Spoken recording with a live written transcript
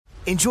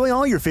Enjoy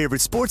all your favorite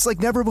sports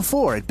like never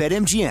before at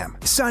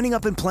BetMGM. Signing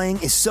up and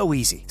playing is so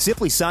easy.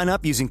 Simply sign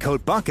up using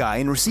code Buckeye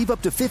and receive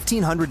up to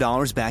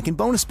 $1,500 back in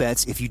bonus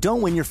bets if you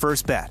don't win your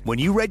first bet. When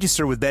you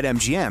register with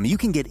BetMGM, you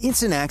can get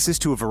instant access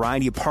to a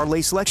variety of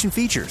parlay selection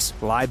features,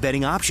 live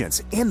betting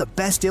options, and the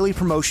best daily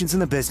promotions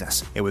in the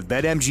business. And with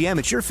BetMGM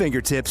at your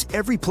fingertips,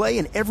 every play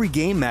and every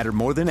game matter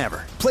more than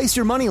ever. Place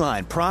your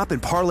moneyline, prop,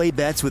 and parlay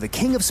bets with the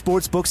king of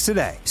sportsbooks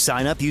today.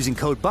 Sign up using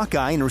code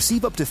Buckeye and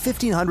receive up to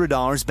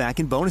 $1,500 back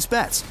in bonus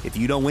bets if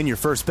you don't win your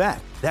first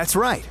bet. That's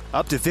right,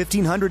 up to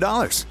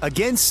 $1,500.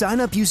 Again, sign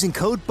up using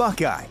code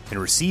Buckeye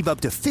and receive up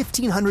to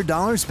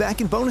 $1,500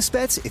 back in bonus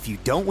bets if you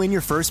don't win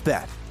your first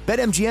bet.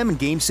 BetMGM and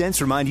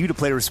GameSense remind you to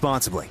play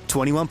responsibly.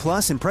 21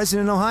 plus and present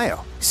in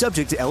Ohio.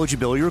 Subject to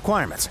eligibility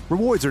requirements.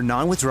 Rewards are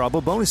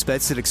non-withdrawable bonus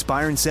bets that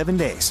expire in 7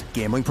 days.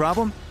 Gambling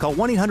problem? Call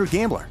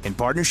 1-800-GAMBLER in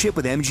partnership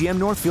with MGM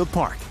Northfield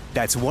Park.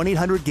 That's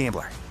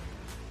 1-800-GAMBLER.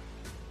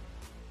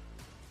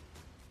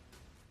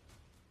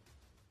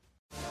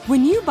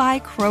 When you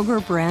buy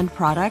Kroger brand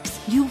products,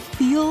 you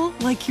feel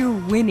like you're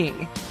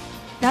winning.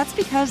 That's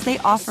because they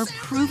offer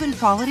proven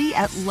quality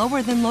at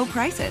lower than low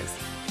prices.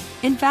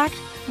 In fact,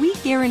 we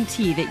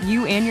guarantee that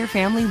you and your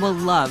family will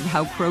love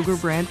how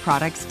Kroger brand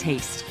products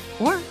taste,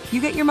 or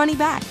you get your money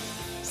back.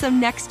 So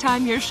next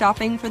time you're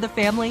shopping for the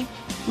family,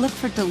 look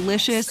for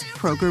delicious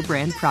Kroger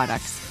brand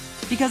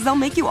products, because they'll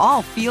make you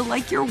all feel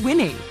like you're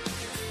winning.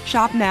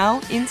 Shop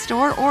now,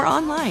 in-store, or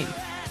online.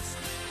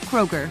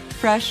 Kroger,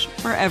 fresh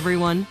for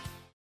everyone.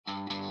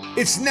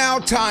 It's now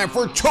time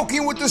for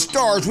Toking with the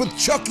Stars with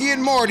Chucky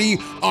and Marty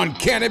on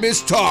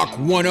Cannabis Talk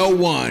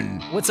 101.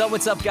 What's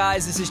up,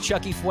 guys? This is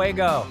Chucky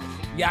Fuego.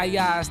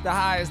 Yeah, it's the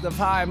highest of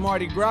high,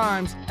 Marty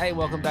Grimes. Hey,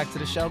 welcome back to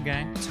the show,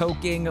 gang.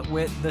 Toking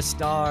with the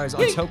Stars.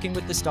 On Toking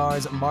with the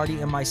Stars, Marty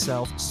and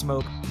myself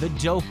smoke the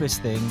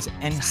dopest things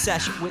and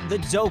sesh with the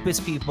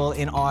dopest people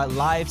in our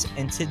lives.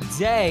 And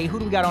today, who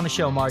do we got on the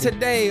show, Marty?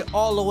 Today,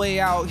 all the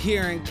way out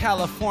here in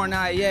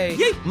California,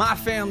 my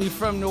family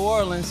from New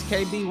Orleans,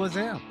 KB was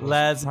in.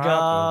 Let's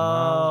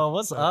go.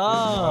 What's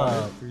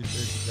up?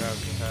 Appreciate you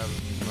guys for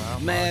having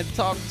me, man.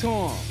 Talk to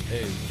him.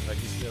 Hey, like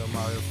you said, I'm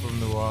out here from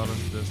New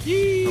Orleans. Just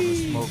coming to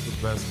smoke the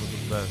best with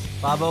the best.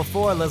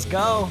 504, let's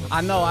go. I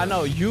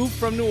know. You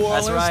from New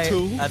Orleans,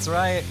 too. That's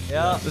right.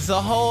 Yeah. There's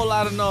a whole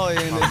lot of noise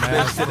in this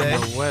bitch today.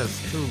 From the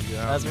West, too.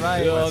 That's right.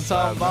 You know what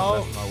I'm talking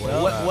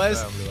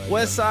about?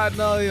 West side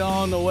know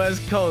on the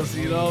West Coast,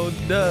 you know.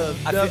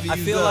 I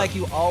feel like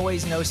you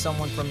always know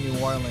someone from New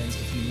Orleans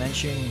if you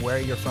mention where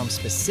you're from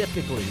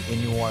specifically in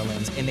New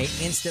Orleans, and they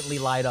instantly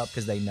light up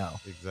because they know.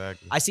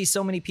 Exactly. I see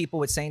so many people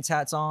with Saints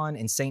hats on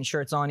and Saints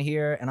shirts on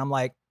here, and I'm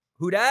like,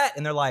 who that?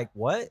 And they're like,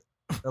 what?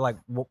 They're like,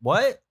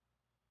 what?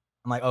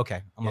 I'm like,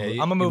 okay, I'm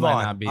gonna move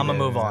on. I'm gonna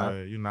move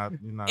on. You're not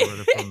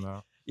ready from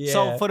now. Yeah.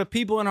 So for the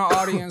people in our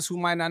audience who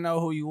might not know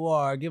who you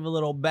are, give a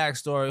little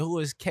backstory. Who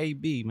is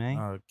KB,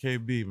 man?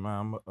 KB,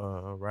 man, I'm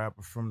a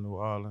rapper from New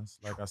Orleans.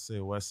 Like I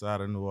said, west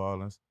side of New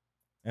Orleans.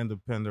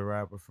 Independent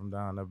rapper from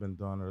down. I've been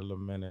doing it a little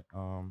minute.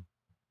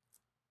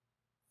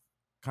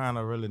 Kind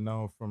of really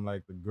known from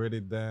like the gritty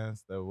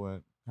dance that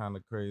went kind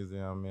of crazy.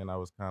 I mean, I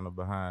was kind of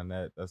behind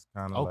that. That's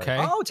kind of okay.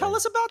 Like, tell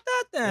us about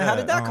that then. Yeah, how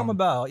did that come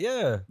about?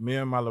 Yeah. Me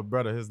and my little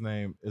brother, his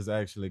name is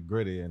actually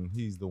Gritty, and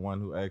he's the one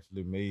who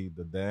actually made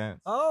the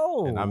dance.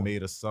 Oh. And I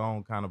made a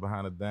song kind of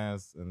behind the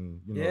dance, and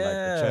like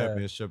the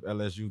championship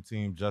LSU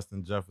team,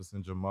 Justin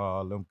Jefferson,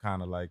 Jamal, them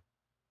kind of like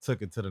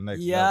took it to the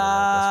next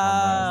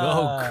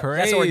level. Like, that's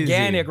crazy. That's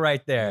organic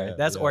right there. Yeah,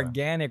 that's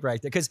organic right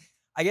there. Because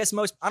I guess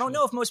I don't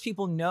know if most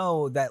people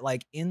know that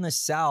like in the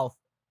South,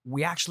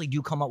 we actually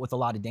do come up with a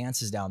lot of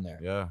dances down there.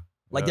 Yeah.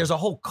 Like there's a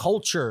whole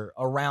culture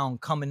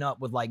around coming up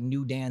with like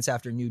new dance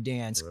after new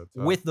dance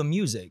with the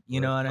music. You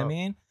know what I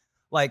mean?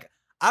 Like,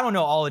 I don't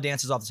know all the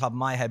dances off the top of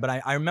my head, but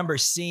I remember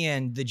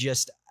seeing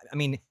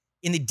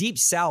in the deep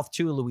South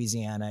too,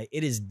 Louisiana,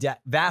 it is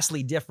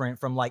vastly different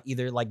from like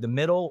either like the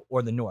middle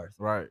or the north.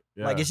 Right.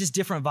 Yeah. Like it's just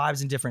different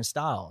vibes and different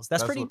styles.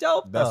 That's pretty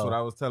dope. That's though. what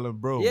I was telling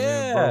bro.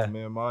 Yeah.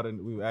 Me and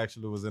Martin, we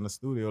actually was in the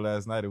studio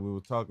last night and we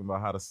were talking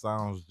about how the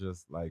sounds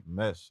just like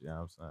mesh. You know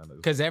what I'm saying?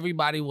 Because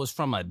everybody was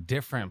from a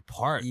different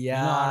part. Yeah.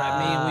 You know what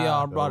I mean? We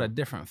all brought a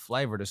different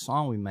flavor. The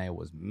song we made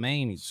was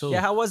many too. Yeah.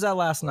 How was that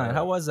last night?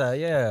 How was that?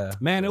 Yeah.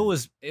 Man, it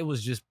was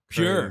just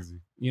pure. Crazy.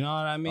 You know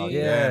what I mean?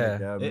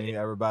 Yeah. I mean,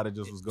 everybody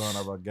just was going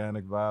off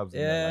organic vibes.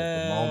 And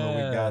like, the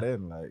moment we got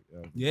in,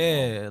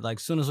 like. Like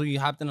as soon as we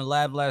hopped in the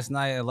lab last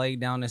night and laid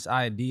down this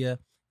idea,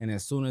 and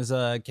as soon as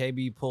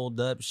KB pulled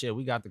up,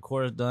 we got the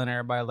chorus done,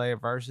 everybody laid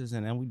verses,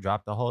 and then we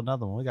dropped a whole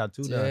nother one. We got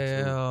two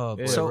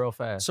done. So real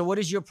fast. So what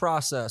is your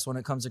process when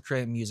it comes to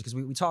creating music? Because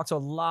we talk to a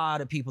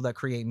lot of people that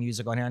create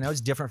music on here. I know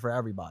it's different for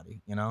everybody,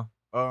 you know?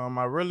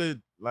 I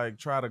really like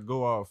try to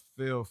go off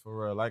feel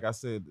for real. Like I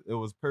said, it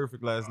was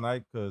perfect last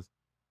night because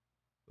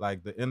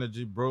like the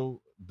energy,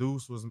 bro,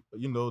 Deuce was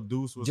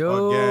Deuce,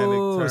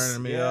 organic,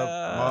 turning me up.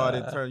 yeah.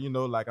 Marty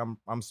like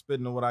I'm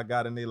spitting what I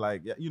got, and they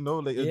like, yeah,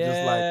 like it's just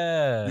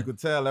Yeah. like you could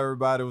tell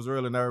everybody was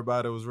real and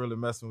everybody was really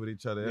messing with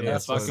each other. And Yeah,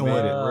 that's what fucking made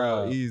with it it.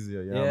 real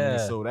easier. You know what I Yeah.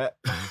 mean? So that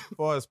as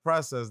far as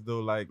process though,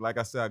 like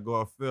I said, I go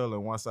off feel,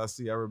 and once I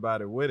see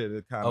everybody with it,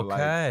 it kind of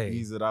Okay. like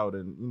ease it out,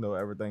 and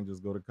everything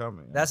just go to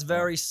coming. That's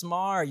very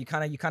smart. You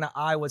kind of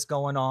eye what's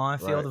going on,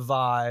 feel Right. the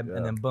vibe, Yeah.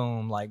 and then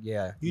boom, like You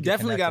get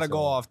definitely got to connected go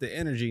it. off the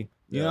energy.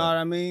 You Yeah. know what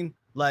I mean?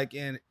 Like,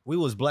 and we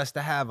was blessed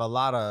to have a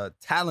lot of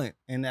talent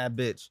in that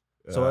bitch.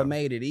 So Yeah. it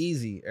made it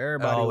easy. It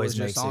Everybody always was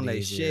just makes on it their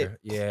easier. shit.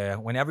 Yeah,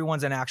 when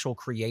everyone's an actual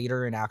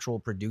creator, an actual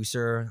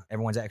producer,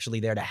 everyone's actually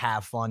there to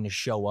have fun, to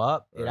show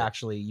up. It Right.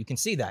 actually, you can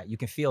see that, you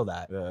can feel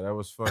that. Yeah, that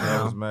was fun.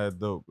 That was mad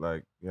dope.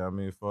 Like, I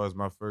mean, as far as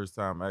my first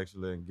time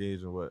actually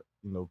engaging with,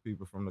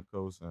 people from the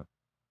coast, and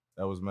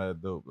that was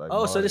mad dope. Like,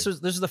 Oh, so Marty, this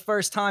was the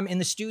first time in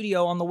the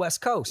studio on the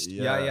West Coast.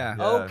 Yeah.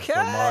 So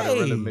Marty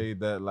really Okay. made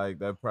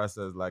that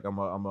process. Like, I'm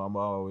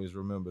always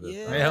remember this.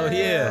 Yeah. Hell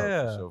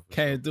yeah. For sure.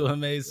 Came through and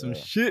made some Yeah.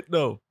 shit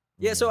though.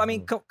 Yeah, so I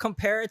mean, Mhm.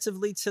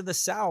 comparatively to the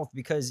South,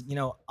 because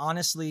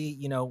honestly,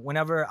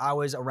 whenever I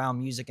was around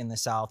music in the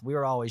South, we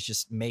were always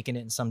just making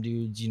it in some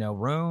dude's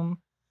room,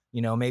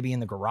 maybe in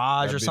the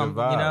garage That'd or be the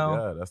something,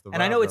 vibe. Yeah, that's the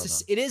And I vibe know down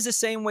it is the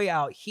same way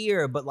out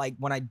here, but like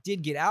when I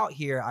did get out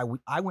here,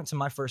 I went to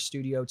my first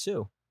studio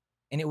too,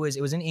 and it was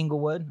in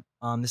Inglewood.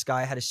 This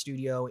guy had a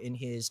studio in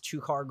his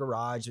 2-car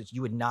garage, which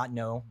you would not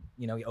know.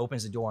 He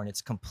opens the door and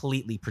it's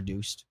completely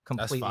produced,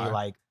 completely fire.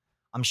 like.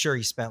 I'm sure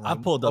he spent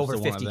like pulled up over to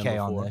one of them 50K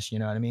on before. this. You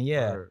know what I mean?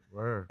 Yeah.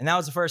 Word. And that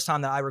was the first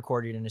time that I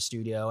recorded in a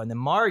studio. And then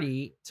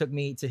Marty took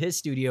me to his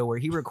studio where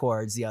he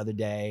records the other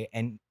day.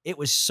 And it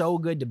was so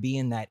good to be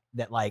in that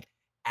like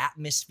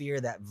atmosphere,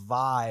 that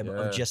vibe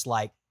Yeah. of just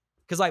like,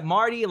 because like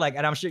Marty, like,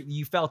 and I'm sure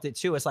you felt it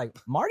too. It's like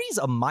Marty's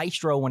a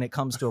maestro when it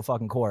comes to a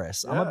fucking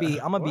chorus. I'm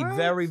gonna be What?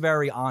 very,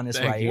 very honest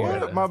Thank right you. here.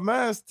 What? My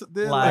man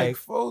did Like- like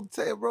 4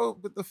 tape, bro,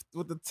 with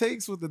the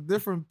takes with the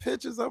different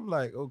pitches. I'm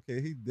like,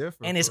 okay, he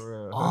different. And it's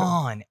for real.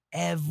 on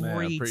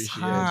every appreciate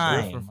it.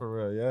 time. different for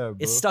real. Yeah, bro.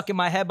 It's stuck in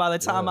my head by the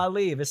time Yeah. I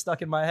leave. It's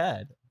stuck in my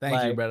head. Thank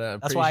you, Like, brother.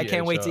 That's why I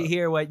can't wait to Appreciate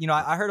hear what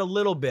I heard a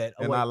little bit.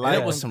 Of And what, I like it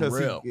him was some 'cause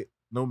real.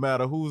 no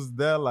matter who's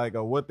there, like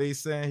or what they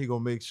saying, he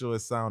gonna make sure it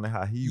sounded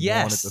how he wanted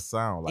Yes, to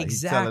sound. Like he's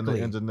telling exactly.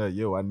 the engineer,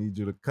 "Yo, I need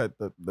you to cut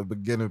the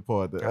beginning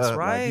part." That's Like he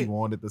right.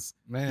 wanted to.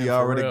 Man, He for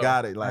already real.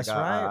 got it. Like That's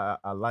right.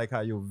 I like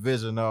how your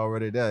vision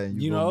already there, and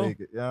you, You gonna know, make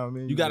it. You know what I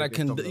mean? You gotta make it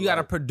come to you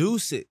gotta life.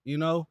 produce it,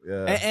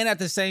 Yeah. And at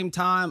the same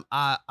time,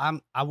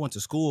 I went to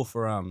school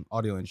for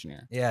audio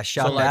engineering. Yeah,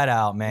 shout like- that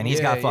out, man.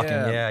 He's got fucking he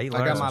I learned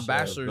got some my shit.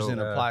 bachelor's in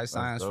dope. applied That's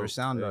science for dope.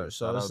 sound Hey, art.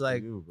 So shout it's out to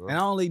like, you, bro. and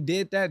I only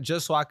did that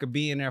just so I could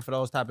be in there for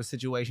those type of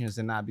situations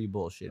and not be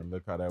bullshit. And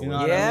look how that You worked. know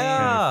what I mean?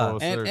 Yeah. Came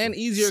full And circle.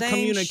 easier Same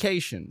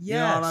communication. You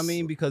know what I Yes.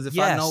 mean? Because if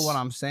I know Yes. what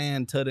I'm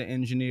saying to the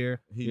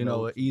engineer, He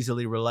knows.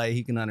 easily relay,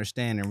 he can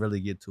understand and really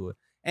get to it.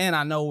 And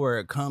I know where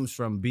it comes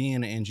from being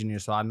an engineer,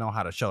 so I know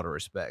how to show the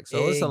respect.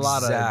 So it's a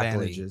lot of Exactly.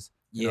 advantages,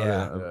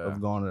 Yeah. of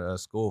going to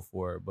school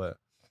for it. But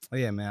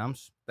yeah, man,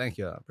 thank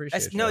you. I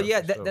appreciate you.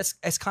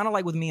 It's kind of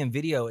like with me in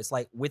video. It's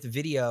like with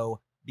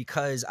video,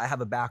 because I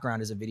have a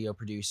background as a video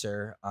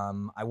producer.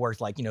 I worked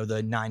like,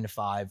 the 9 to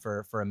 5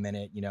 for a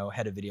minute,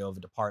 head of video of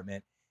a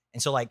department.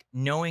 And so like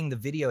knowing the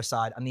video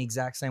side, I'm the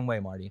exact same way,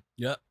 Marty.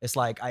 Yep. It's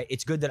like,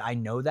 it's good that I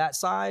know that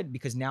side,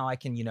 because now I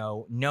can,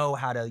 know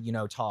how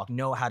to, talk,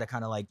 know how to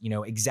kind of like,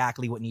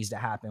 exactly what needs to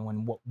happen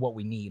when what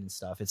we need and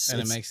stuff. And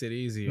it makes it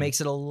easier.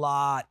 makes it a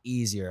lot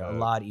easier, a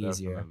lot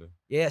easier. Definitely.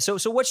 Yeah. So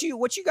what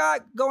you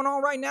got going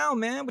on right now,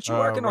 man? What you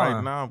working right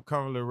on? now, I'm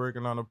currently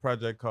working on a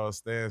project called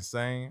Stay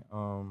Insane.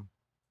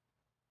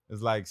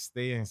 It's like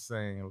Stay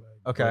Insane. Like,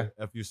 Okay.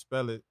 but if you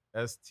spell it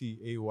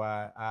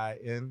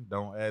STAYIN,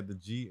 don't add the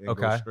G and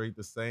Okay. go straight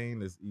to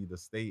sane. It's either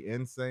Stay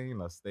Insane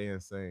or Stay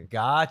Insane.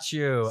 Got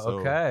you. So-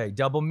 okay.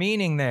 Double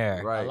meaning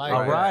there. Right. like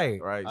All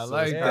right. Right. I so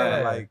like it's kinda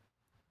that. like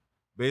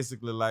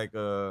basically like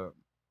a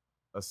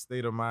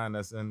state of mind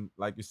that's in,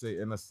 like you say,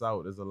 in the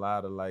South. There's a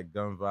lot of like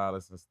gun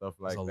violence and stuff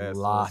like There's that. a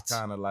So lot it's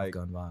kind of of like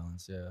gun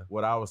violence. Yeah.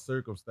 with our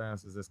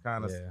circumstances, it's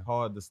kind of Yeah.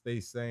 hard to stay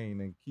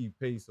sane and keep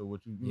pace of what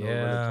you know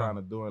Yeah. really trying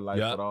to do in life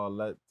Yep. with all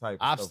that type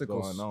of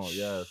Obstacles. stuff going on.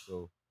 Yeah,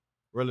 so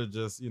really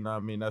just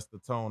that's the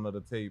tone of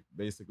the tape,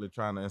 basically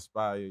trying to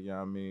inspire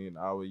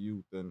our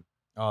youth and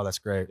Oh, that's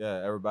great.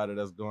 everybody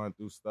that's going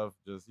through stuff.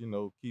 Just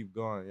keep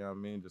going.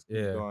 Just keep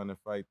Yeah. going and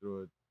fight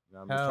through it.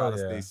 Hell Try to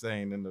yeah. stay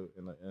sane in the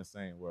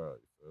insane world.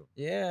 So,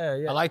 Yeah.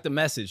 Yeah. I like the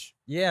message.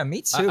 yeah. Me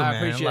I too, man.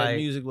 appreciate Like,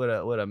 music with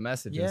a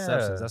message and Yeah.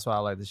 substance. That's why I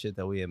like the shit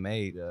that we had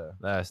made yeah.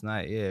 last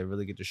night. Yeah,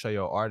 really get to show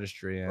your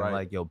artistry and Right.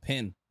 like your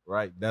pen.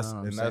 Right. That's know what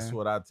I'm and that's saying?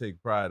 what I take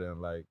pride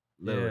in. Like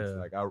lyrics. Yeah.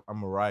 Like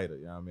I'm a writer.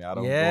 You know what I mean? I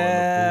don't Yeah.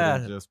 go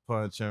in the booth and just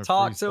punch and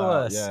talk to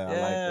freestyle. us.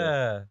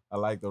 Yeah, I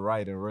like to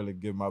write and really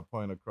get my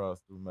point across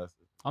through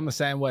message. I'm the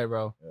same way,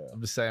 bro. Yeah.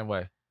 I'm the same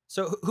way.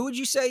 So who would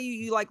you say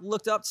you like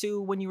looked up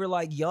to when you were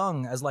like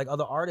young as like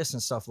other artists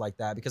and stuff like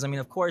that? Because I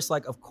mean, of course,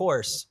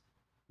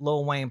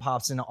 Lil Wayne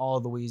pops into all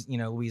of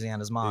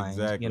Louisiana's mind.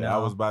 Exactly. You know? I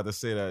was about to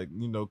say that,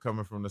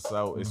 coming from the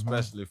South,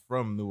 especially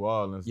from New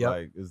Orleans,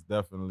 like it's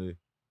definitely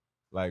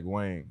like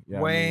Wayne.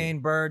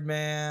 Wayne,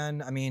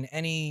 Birdman. I mean,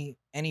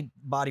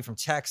 anybody from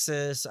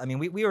Texas. I mean,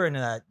 we were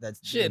into that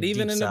shit.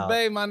 Even in South. the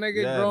Bay, my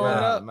nigga, growing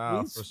up,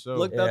 nah, for sure.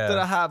 Looked up to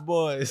the Hot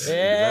Boys.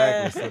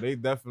 Yeah. Exactly. So they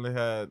definitely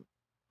had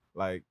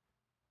like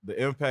the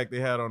impact they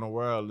had on the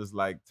world is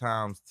like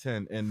times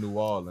 10 in New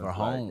Orleans. For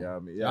home. Like, I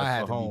mean, I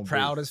had for to home be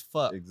proud base. as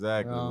fuck.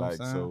 Exactly. You know what I'm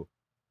saying? So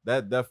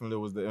that definitely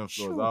was the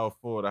influence. All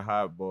four of the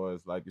Hot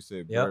Boys, like you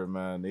said,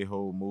 Birdman, they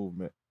whole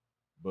movement.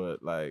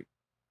 But like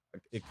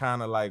it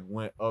kind of like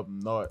went up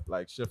north,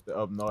 like shifted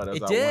up north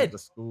as I went to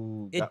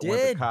school. Went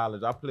to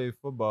college. I played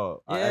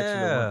football. I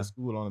actually went to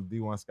school on a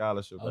D1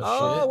 scholarship.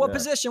 What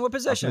position? What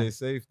position? I played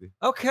safety.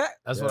 Okay.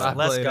 That's what I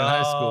played in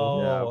high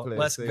school. Yeah, I played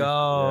Let's safety.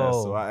 go. Yeah,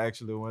 so I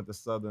actually went to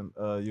Southern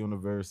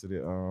University.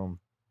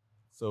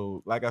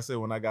 So like I said,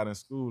 when I got in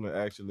school and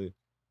actually,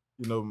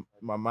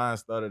 my mind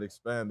started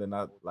expanding.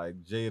 I like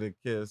Jada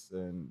Kiss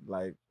and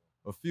like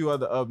a few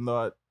other up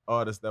north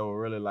artists that were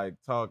really like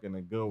talking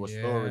and good with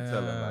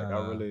storytelling. Like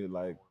I really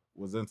like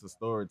was into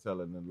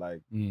storytelling and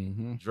like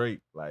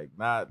Drake, like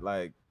not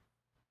like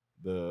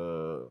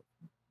the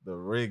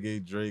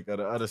reggae Drake or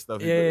the other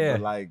stuff he did,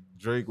 but like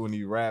Drake when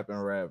he rap,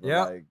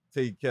 like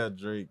Take Care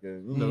Drake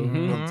and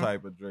them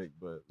type of Drake.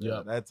 But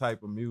that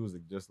type of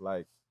music, just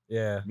like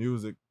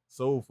music,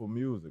 soulful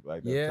music,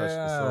 like that touch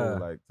the soul,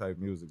 like type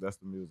music. That's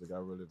the music I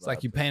really. It's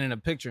like you painting a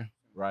picture.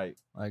 Right.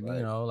 Like,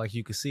 like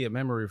you could see a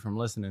memory from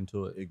listening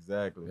to it.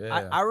 Exactly.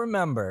 Yeah. I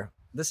remember,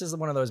 this is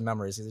one of those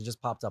memories because it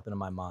just popped up into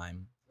my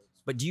mind.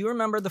 But do you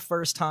remember the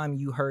first time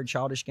you heard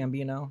Childish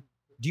Gambino?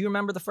 Do you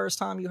remember the first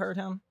time you heard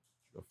him?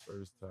 The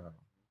first time.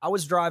 I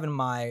was driving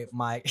my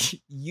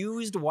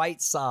used white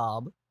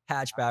Saab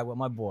hatchback with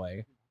my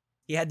boy.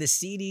 He had this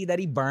CD that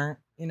he burnt,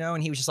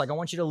 and he was just like, I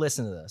want you to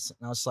listen to this.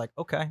 And I was like,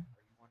 okay.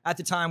 At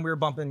the time, we were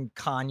bumping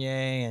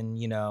Kanye and,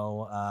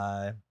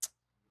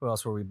 who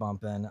else were we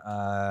bumping?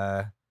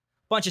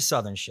 Bunch of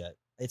Southern shit.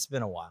 It's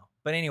been a while.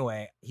 But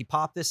anyway, he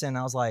popped this in. And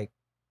I was like,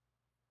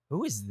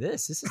 who is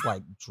this? This is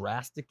like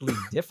drastically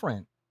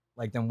different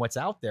like than what's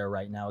out there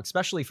right now,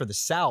 especially for the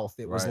South.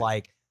 It was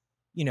like,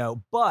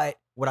 but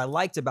what I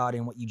liked about it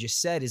and what you just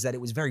said is that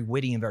it was very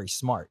witty and very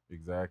smart.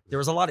 Exactly. There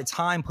was a lot of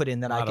time put in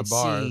that I could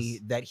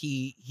see that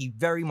he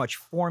very much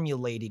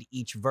formulated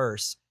each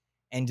verse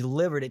and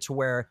delivered it to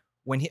where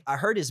when I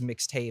heard his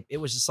mixtape, it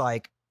was just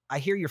like, I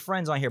hear your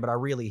friends on here, but I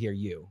really hear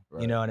you.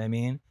 Right. You know what I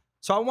mean?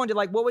 So I wondered,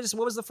 like, what was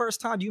the first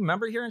time? Do you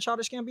remember hearing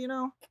Childish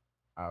Gambino?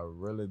 I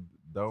really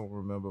don't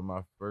remember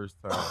my first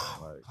time.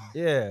 Like,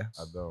 I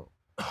don't.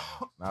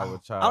 Not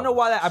with Childish. I don't know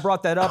why I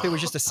brought that up. It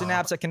was just a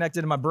synapse that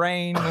connected in my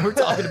brain when we're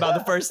talking about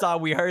the first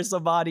time we heard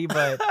somebody.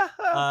 But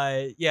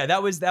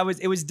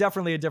it was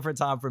definitely a different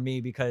time for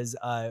me because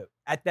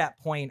at that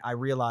point I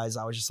realized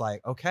I was just like,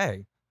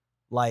 okay,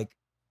 like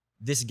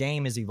this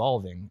game is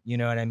evolving. You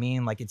know what I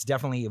mean? Like it's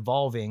definitely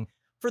evolving.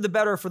 For the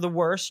better, for the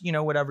worse,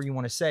 whatever you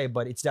want to say,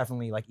 but it's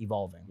definitely like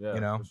evolving,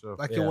 For sure.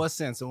 Like in what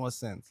sense?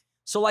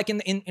 So like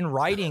in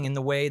writing, in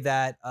the way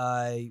that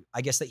I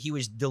guess that he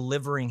was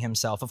delivering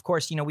himself. Of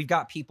course, we've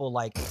got people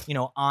like,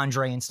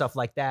 Andre and stuff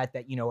like that,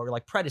 are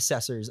like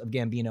predecessors of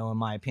Gambino, in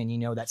my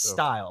opinion, that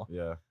style.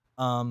 Yeah.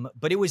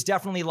 But it was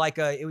definitely like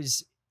it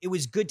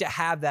was good to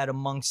have that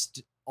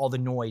amongst all the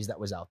noise that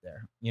was out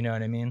there. You know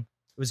what I mean?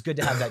 It was good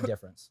to have that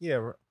difference.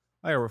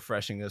 Like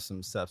refreshing of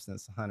some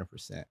substance,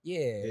 100%.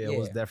 It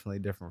was definitely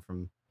different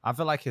from. I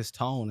feel like his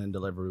tone and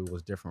delivery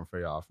was different for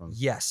y'all from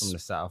the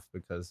South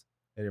because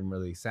it didn't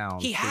really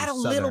sound. He had a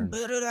Southern. little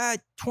bit of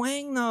that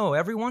twang though.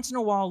 Every once in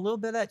a while, a little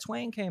bit of that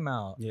twang came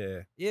out.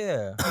 Yeah.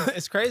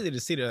 It's crazy to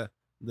see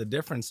the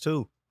difference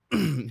too.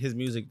 His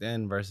music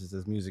then versus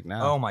his music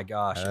now. Oh my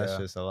gosh, that's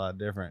just a lot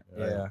different.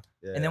 Yeah.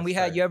 And then we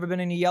had. You ever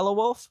been in Yellow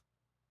Wolf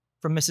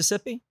from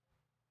Mississippi?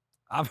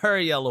 I've heard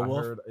Yellow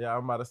Wolf.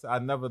 I'm about to say I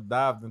never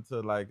dived into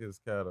like his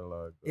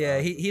catalog. Yeah,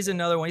 he's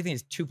another one. I think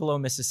he's Tupelo,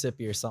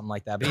 Mississippi, or something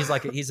like that. But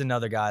he's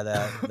another guy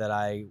that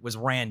I was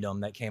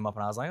random that came up,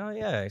 and I was like, oh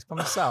yeah, he's from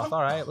the South.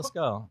 All right, let's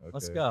go,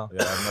 let's go.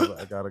 Yeah,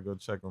 I gotta go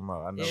check him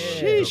out. I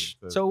never.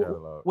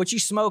 So what you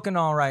smoking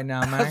on right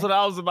now, man? That's what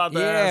I was about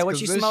to ask. Yeah, what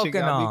you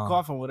smoking on? Be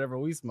coughing whatever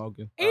we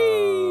smoking.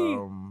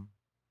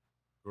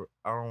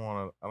 I don't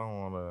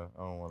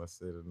want to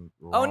say the.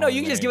 Oh no, you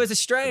can just give us a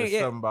strain.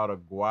 Something about a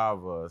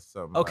guava or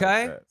something.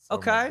 Okay. Like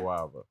that.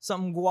 Guava.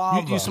 Something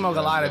guava. You smoke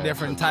a lot of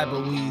different type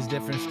of weeds,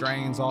 different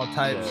strains, all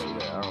types.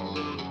 Yeah. I don't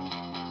really.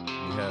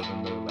 You have to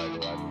know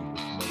like I need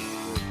to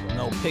smoke this.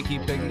 No picky.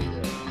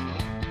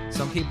 Yeah.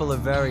 Some people are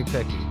very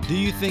picky. Do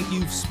you think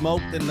you've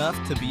smoked enough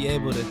to be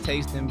able to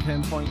taste and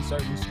pinpoint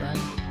certain strains?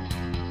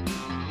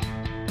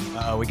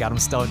 Oh, we got him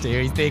stoned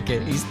here. He's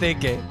thinking.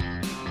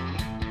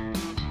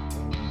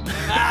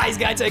 He's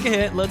got to take a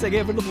hit. Let's take a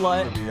hit for the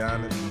blood. To be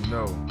honest,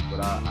 no.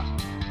 But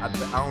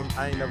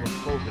I ain't never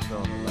focused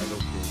on it. Like,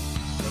 okay,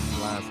 let me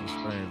line some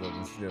strings up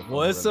and see if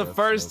Well, it's the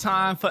first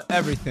time for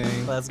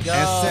everything. Let's go.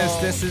 And since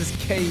this is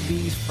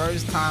KB's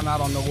first time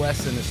out on the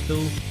West in the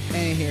stew,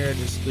 and here at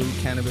the stew,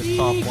 Cannabis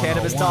Talk 101.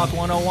 Cannabis Talk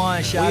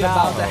 101. Shout we out.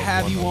 about to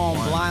have you on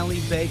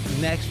Blindly Baked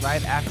next,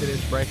 right after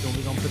this break, and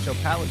we're going to put your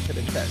palate to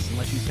the test and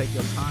let you take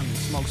your time and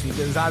smoke some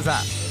good Zaza.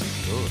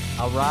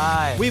 All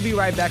right. We'll be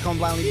right back on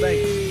Blindly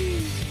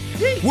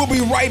Baked. We'll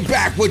be right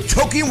back with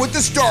Toking with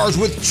the Stars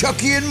with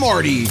Chucky and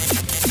Marty.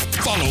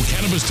 Follow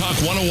Cannabis Talk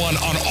 101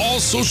 on all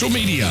social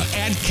media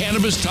at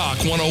Cannabis Talk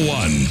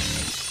 101.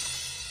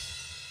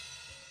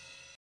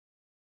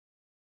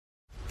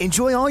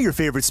 Enjoy all your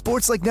favorite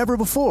sports like never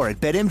before at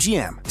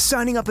BetMGM.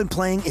 Signing up and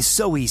playing is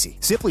so easy.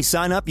 Simply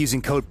sign up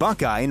using code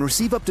Buckeye and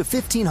receive up to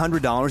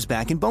 $1,500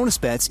 back in bonus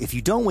bets if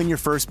you don't win your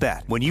first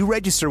bet. When you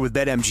register with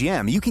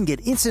BetMGM, you can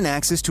get instant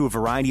access to a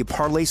variety of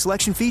parlay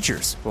selection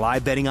features,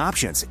 live betting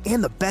options,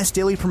 and the best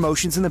daily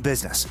promotions in the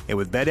business. And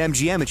with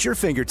BetMGM at your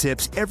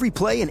fingertips, every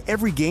play and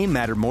every game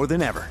matter more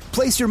than ever.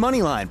 Place your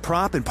moneyline,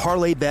 prop, and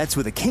parlay bets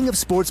with the king of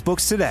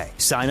sportsbooks today.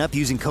 Sign up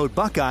using code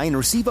Buckeye and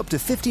receive up to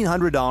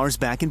 $1,500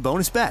 back in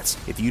bonus bets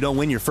if you don't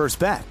win your first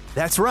bet.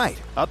 That's right,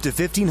 up to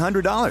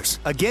 $1,500.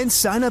 Again,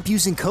 sign up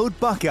using code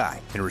Buckeye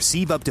and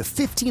receive up to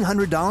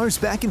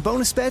 $1,500 back in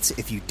bonus bets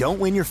if you don't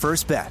win your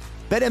first bet.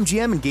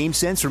 BetMGM and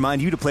GameSense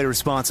remind you to play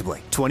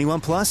responsibly.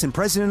 21 plus and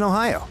present in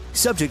Ohio.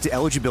 Subject to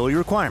eligibility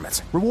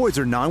requirements. Rewards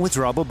are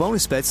non-withdrawable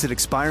bonus bets that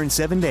expire in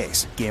 7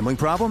 days. Gambling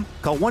problem?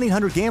 Call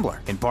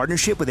 1-800-GAMBLER in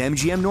partnership with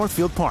MGM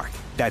Northfield Park.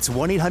 That's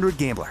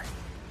 1-800-GAMBLER.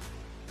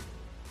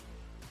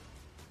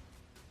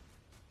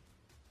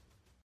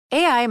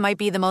 AI might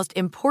be the most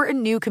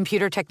important new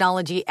computer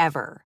technology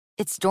ever.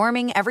 It's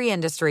storming every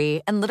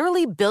industry, and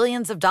literally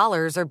billions of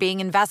dollars are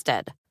being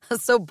invested.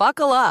 So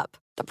buckle up.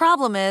 The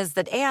problem is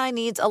that AI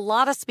needs a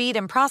lot of speed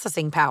and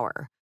processing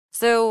power.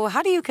 So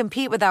how do you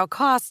compete without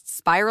costs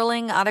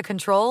spiraling out of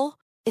control?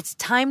 It's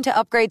time to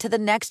upgrade to the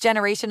next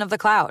generation of the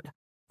cloud.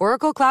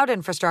 Oracle Cloud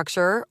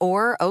Infrastructure,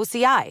 or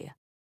OCI.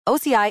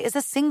 OCI is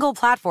a single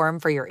platform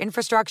for your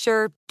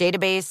infrastructure,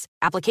 database,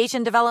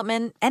 application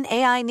development, and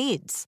AI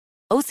needs.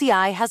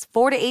 OCI has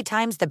 4 to 8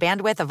 times the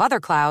bandwidth of other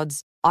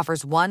clouds,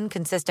 offers one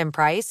consistent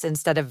price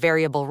instead of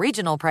variable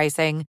regional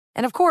pricing,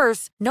 and of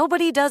course,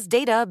 nobody does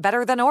data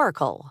better than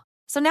Oracle.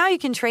 So now you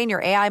can train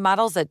your AI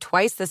models at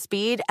twice the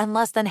speed and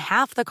less than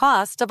half the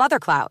cost of other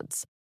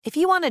clouds. If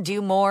you want to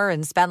do more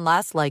and spend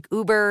less like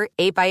Uber,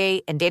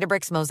 8x8, and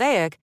Databricks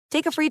Mosaic,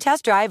 take a free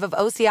test drive of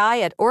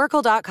OCI at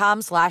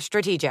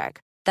oracle.com/strategic.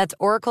 That's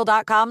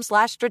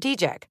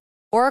oracle.com/strategic.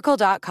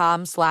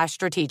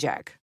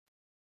 Oracle.com/strategic.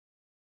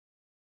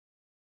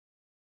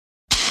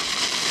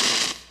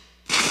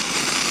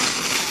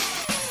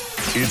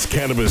 It's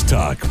Cannabis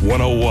Talk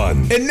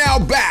 101. And now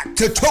back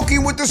to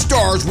Toking with the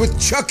Stars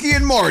with Chucky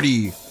and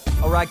Marty.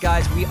 All right,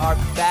 guys, we are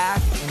back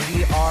and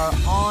we are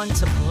on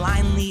to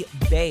Blindly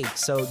Baked.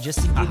 So just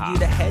to give you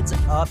the heads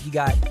up, you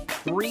got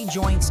 3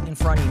 joints in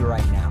front of you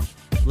right now,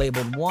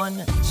 labeled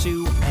 1,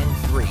 2, and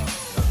 3.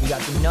 We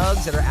got the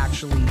nugs that are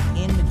actually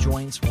in the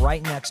joints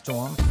right next to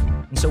them.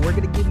 And so we're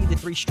going to give you the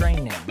 3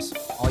 strain names.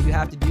 All you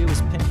have to do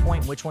is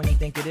pinpoint which one you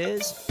think it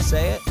is,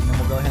 say it, and then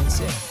we'll go ahead and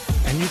see.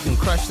 And you can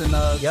crush the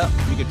nugs. Yep.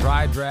 You can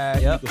dry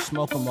drag. Yep. You can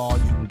smoke them all.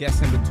 You can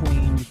guess in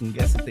between. You can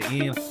guess at the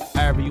end.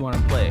 However you want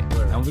to play it.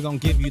 And we're going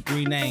to give you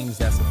 3 names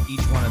that's of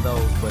each one of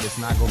those, but it's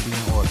not going to be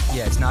in order.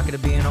 Yeah, it's not going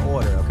to be in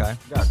order, okay?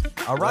 Gotcha.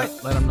 All right.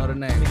 Let them know the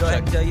names. Let me go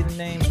ahead and tell you the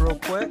names real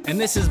quick. And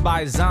this is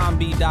by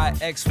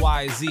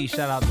zombie.xyz.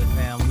 Shout out to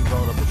fam. We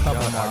rolled up a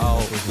couple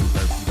more.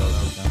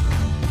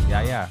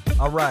 Yeah.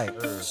 All right.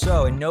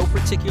 So in no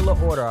particular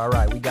order, all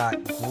right, we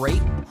got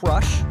Grape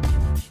Crush.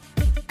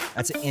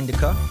 That's an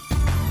indica.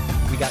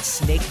 We got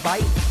Snake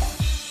Bite.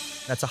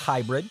 That's a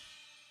hybrid.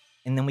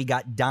 And then we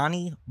got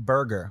Donnie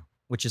Burger,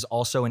 which is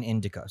also an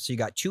indica. So you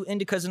got 2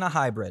 indicas and a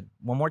hybrid.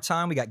 One more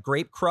time. We got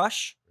Grape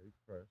Crush,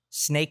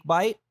 Snake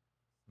Bite,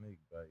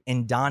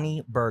 and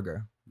Donnie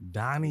Burger.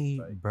 Donnie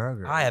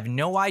Burger. I have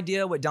no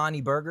idea what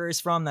Donnie Burger is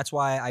from. That's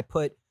why I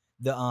put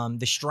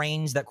the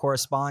strains that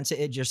correspond to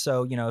it, just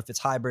so, you know, if it's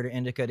hybrid or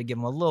indica, to give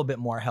them a little bit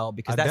more help,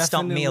 because that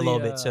stumped me a little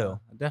bit too.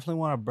 I definitely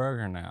want a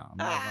burger now. I'm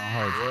not gonna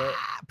hurt you.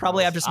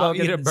 Probably after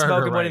smoking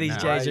one of these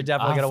J's, you're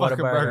definitely going to want a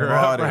burger.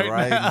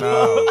 Right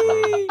now.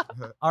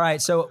 All right,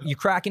 so you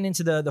cracking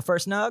into the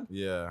first nug?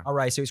 Yeah. All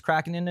right, so he's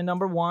cracking into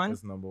number 1.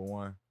 It's number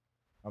 1.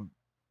 I'm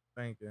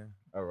thinking.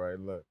 All right,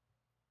 look.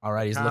 All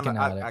right, he's looking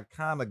at it.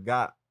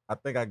 I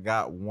think I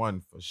got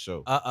 1 for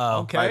sure.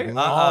 Uh-oh. Okay.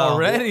 Like,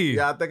 already.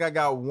 Yeah, I think I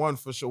got 1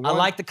 for sure. I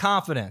like the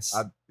confidence.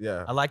 I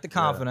like the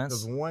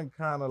confidence. Because 1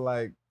 kind of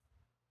like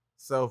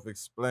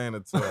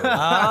self-explanatory. Oh, okay. 1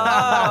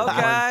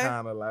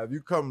 kind of like,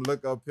 you come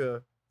look up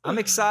here. I'm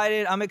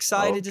excited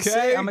to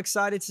see. I'm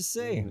excited to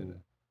see.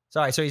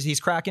 Sorry, so he's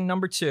cracking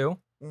number 2.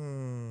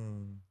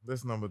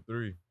 This number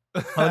 3.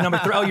 Oh, number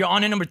 3. Oh, you're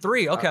on to number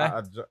 3. Okay.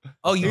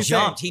 Oh, you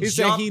jumped. He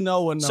said jumped. he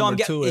know what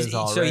number 2 is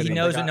already. So he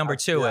knows what number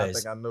 2 I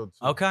is. think I know 2.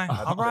 Okay.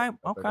 All right.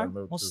 I Okay.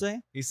 know We'll 2. see.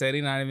 He said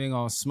he's not even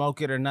gonna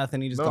smoke it or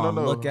nothing. He just gonna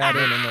look at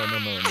it.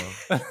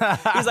 No.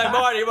 He's like,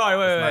 Marty,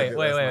 wait.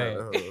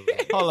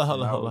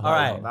 Hold on. All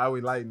right. Now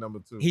we light number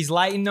 2. He's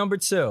lighting number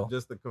 2.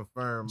 Just to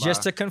confirm.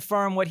 Just to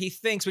confirm what he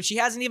thinks, which he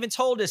hasn't even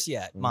told us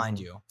yet, mind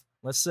you.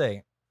 Let's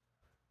see.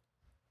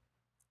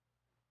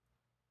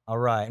 All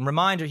right. And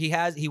reminder,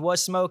 he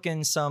was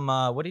smoking some,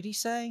 what did he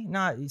say?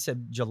 No, he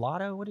said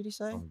gelato. What did he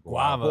say?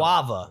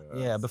 Guava.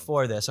 Yeah,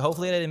 before this. So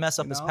hopefully it didn't mess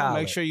up his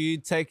palate. Make sure you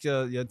take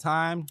your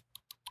time.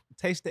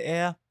 Taste the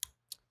air.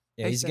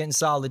 Yeah, he's getting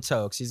solid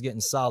tokes.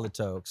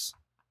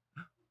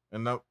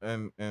 And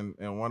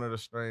one of the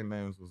strain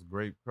names was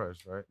Grape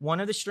Crush, right? One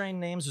of the strain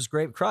names was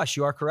Grape Crush.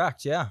 You are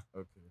correct. Yeah.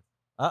 Okay.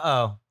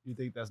 Uh-oh. You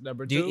think that's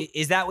number 2?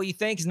 Is that what you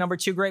think? Is number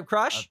 2 Grape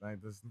Crush? I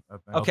think.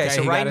 Okay,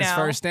 so he right got his now,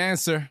 first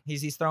answer.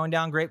 he's throwing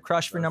down Grape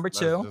Crush for number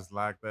 2. Let's just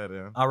lock that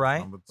in. All right.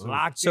 Number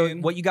 2. So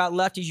what you got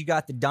left is you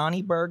got the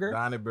Donnie Burger.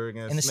 Donnie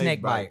Burger and the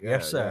Snake Bite. Yeah,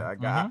 Yes, sir.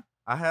 Yeah,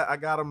 I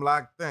got them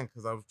locked in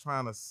because I was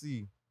trying to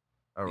see.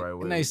 All right.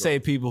 And they say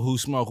people who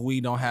smoke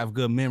weed don't have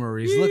good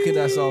memories. Look at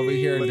us over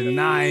here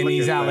denying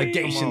these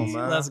allegations.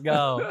 Let's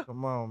go.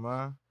 Come on,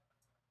 man.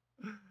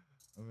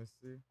 Let me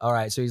see. All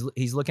right, so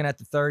he's looking at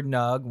the third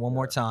nug one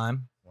more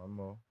time. One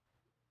more.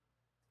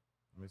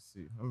 Let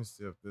me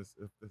see if this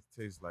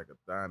tastes like a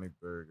Donnie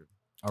Burger.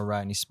 All right,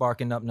 and he's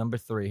sparking up number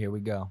 3. Here we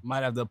go.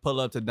 Might have to pull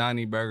up to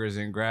Donnie Burgers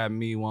and grab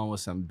me one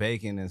with some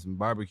bacon and some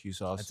barbecue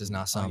sauce. That does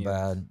not sound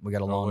bad. We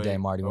got a long day,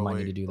 Marty. We might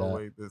need to do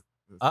that. This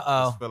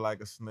Uh-oh. feel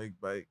like a snake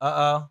bite.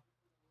 Uh-oh.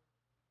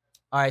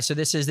 All right, so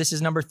this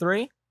is number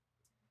 3.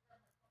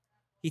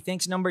 He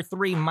thinks number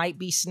 3 might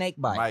be snake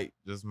bite. Might.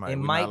 It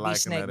might be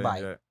snake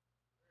bite.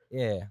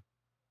 Yeah.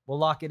 We'll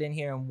lock it in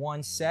here in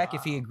 1 sec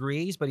if he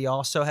agrees, but he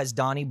also has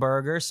Donnie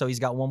Burger, so he's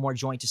got one more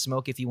joint to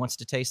smoke if he wants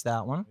to taste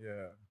that one.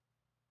 Yeah.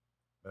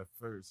 At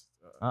first.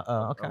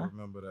 Okay. I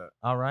remember that.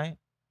 All right.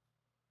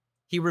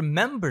 He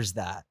remembers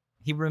that.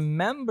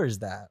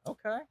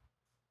 Okay.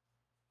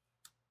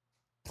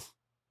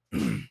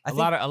 A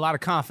lot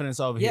of confidence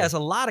over here. Yeah, it's a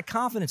lot of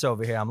confidence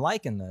over here. I'm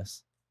liking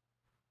this.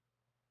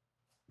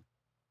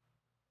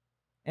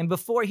 And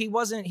before he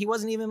wasn't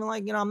even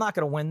like, I'm not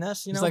gonna win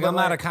this. He's like, I'm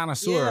not a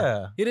connoisseur.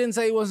 Yeah. He didn't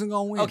say he wasn't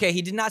gonna win. Okay,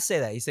 he did not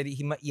say that. He said that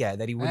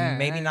he would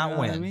maybe not win.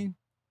 What I mean?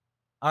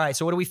 All right,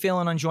 so what are we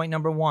feeling on joint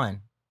number 1?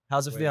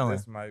 How's it feeling?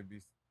 This might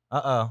be.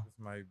 Uh-oh. This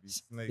might be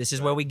snake. This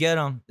is where we get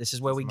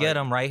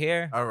him. Right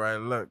here. All right,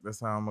 look,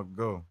 that's how I'm gonna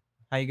go.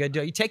 How you gonna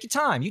do it? You take your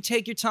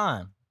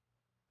time.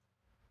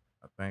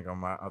 I think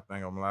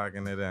I'm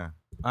locking it in. All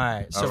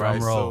right. So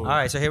all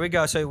right. So here we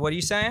go. So what are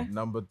you saying?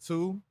 Number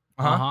 2.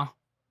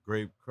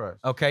 Grape Crush.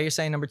 Okay, you're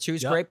saying number 2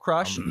 is Grape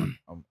Crush.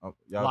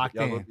 Locked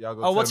in.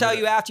 We'll tell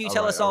you after you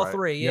tell us all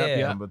 3. Yeah.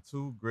 Yep. Number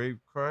 2, Grape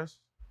Crush.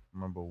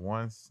 Number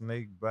 1,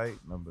 Snake Bite.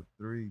 Number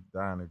 3,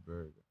 Donnie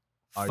Burger.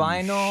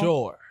 Final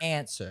sure?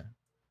 Answer.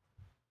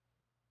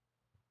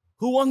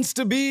 Who wants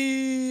to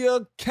be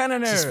a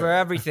cannoneer? This is for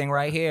everything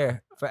right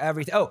here. For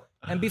everything. Oh,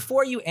 and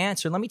before you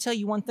answer, let me tell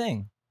you one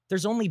thing.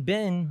 There's only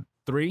been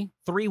 3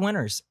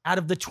 winners out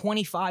of the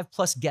 25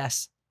 plus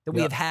guests that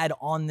we have had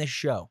on this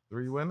show.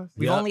 3 winners?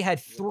 We've only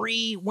had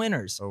 3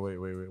 winners. Oh, wait.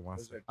 1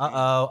 second.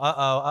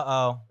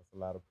 Uh-oh. That's a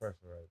lot of pressure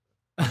right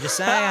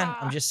there.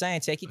 I'm just saying,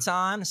 take your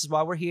time. This is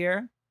why we're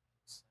here.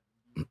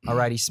 All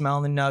right, he's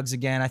smelling the nugs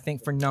again. I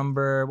think for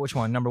which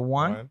one? Number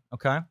 1?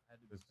 Okay.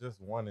 It's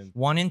just 1 and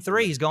 1 and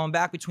 3. He's going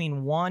back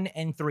between 1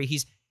 and 3.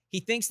 He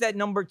thinks that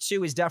number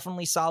 2 is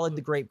definitely solid,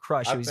 the Grape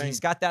Crush. So he's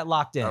got that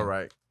locked in. All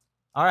right.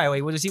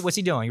 Wait, what's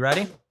he doing? You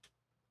ready?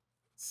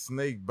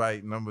 Snake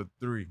Bite, number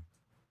 3.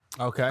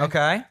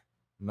 Okay.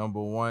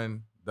 Number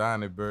 1,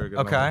 Donnie Burger.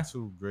 Okay. Number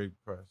 2, Grape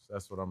Crush.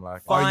 That's what I'm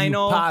locking.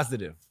 Final Are you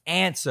positive?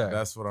 Answer.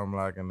 That's what I'm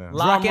locking in.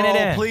 Locking it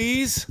in.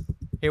 Please.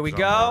 Here we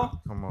go.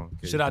 Come on.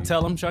 KD. Should I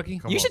tell him, Chucky?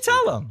 You should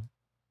tell him.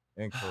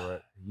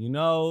 Incorrect.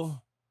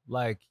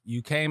 Like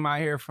you came out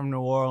here from New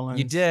Orleans.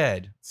 You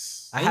did.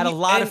 I had a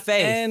lot of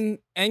faith.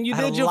 And you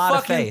did your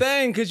fucking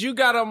thing because you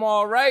got them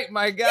all right,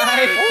 my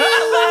guy.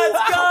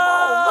 Let's go.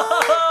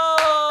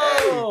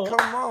 Hey,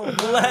 come on.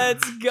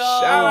 Let's go.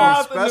 Shout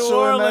out to New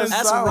Orleans.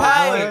 That's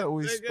right.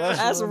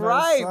 That's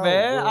right,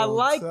 man. I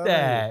like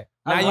that.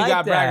 Now you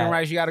got bragging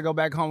rights. You got to go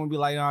back home and be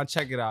like,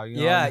 check it out.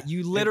 Yeah,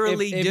 you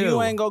literally do. If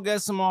you ain't go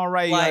get some all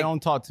right,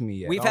 don't talk to me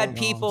yet. We've had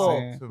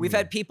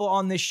people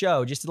on this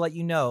show, just to let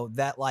you know,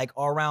 that like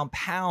are around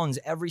pounds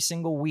every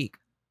single week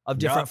of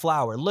different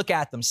flour. Look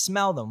at them,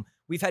 smell them.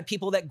 We've had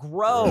people that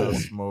grow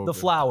the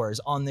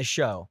flowers on this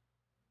show.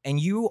 And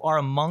you are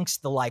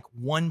amongst the like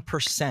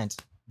 1%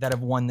 that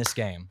have won this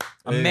game.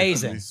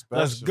 Amazing.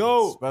 Let's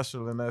go.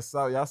 Special in that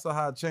South. Y'all saw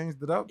how I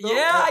changed it up, though?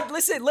 Yeah,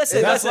 listen.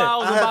 That's why I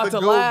was about to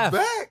laugh.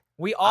 Back.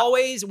 We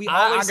always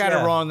I got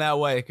it wrong that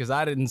way because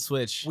I didn't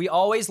switch. We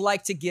always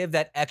like to give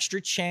that extra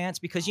chance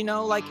because,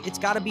 like, it's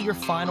got to be your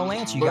final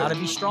answer. You got to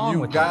be strong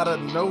with it. You got to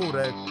know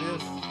that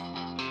this,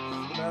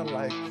 smell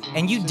like.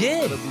 And you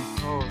did.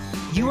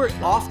 You were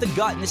off the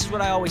gut, and this is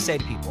what I always say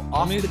to people: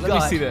 off the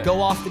gut, go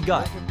off the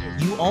gut.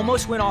 You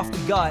almost went off the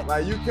gut.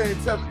 Like you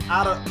can't tell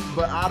out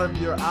of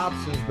your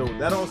options though.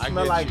 That don't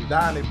smell like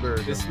Donnie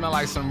Burger. It smell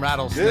like some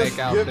rattlesnake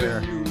out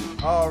there.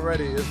 It's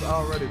already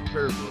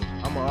purple.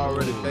 I'm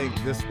already think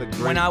this the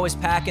great. When I was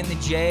packing the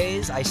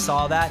J's, I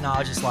saw that, and I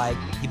was just like,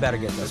 "You better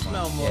get this one." It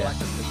smells more like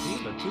a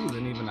sativa too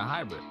than even a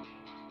hybrid.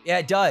 Yeah,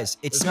 it does.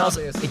 It smells.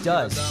 It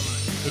does.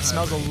 It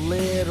smells a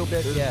little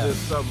bit. This is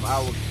just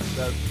something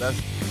that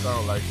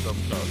sounds like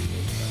something.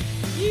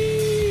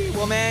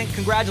 Well, man,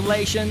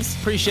 congratulations.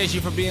 Appreciate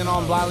you for being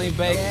on Blindly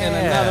Baked and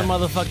another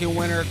motherfucking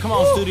winner. Come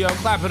on, studio,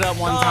 clap it up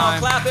one time.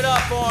 Clap it up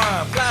for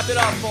him. Clap it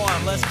up for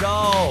him. Let's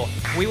go.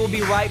 We will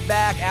be right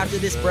back after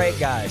this break,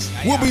 guys.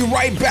 We'll be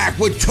right back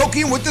with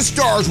Toking with the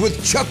Stars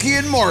with Chucky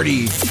and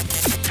Marty.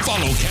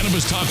 Follow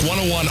Cannabis Talk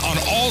 101 on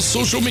all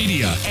social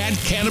media at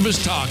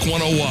Cannabis Talk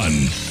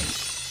 101.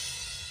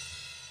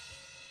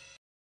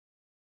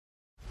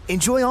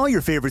 Enjoy all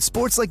your favorite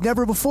sports like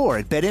never before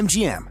at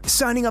BetMGM.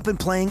 Signing up and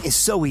playing is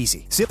so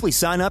easy. Simply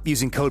sign up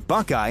using code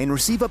Buckeye and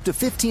receive up to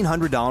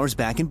 $1,500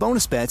 back in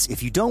bonus bets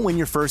if you don't win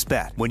your first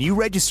bet. When you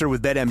register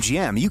with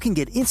BetMGM, you can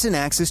get instant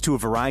access to a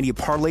variety of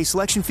parlay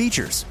selection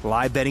features,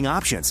 live betting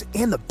options,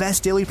 and the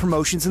best daily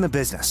promotions in the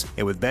business.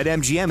 And with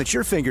BetMGM at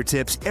your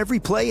fingertips, every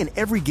play and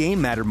every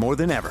game matter more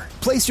than ever.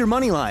 Place your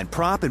moneyline,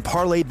 prop, and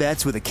parlay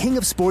bets with the king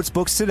of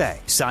sportsbooks today.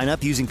 Sign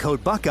up using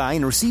code Buckeye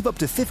and receive up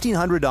to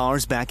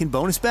 $1,500 back in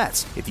bonus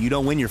bets if you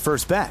don't win your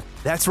first bet.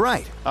 That's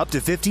right, up to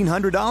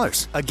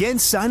 $1,500. Again,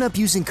 sign up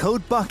using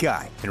code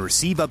Buckeye and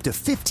receive up to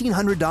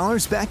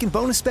 $1,500 back in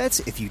bonus bets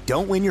if you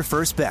don't win your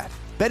first bet.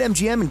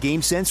 BetMGM and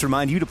GameSense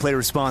remind you to play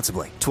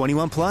responsibly.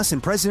 21 plus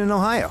and present in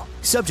Ohio.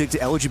 Subject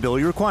to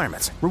eligibility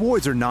requirements.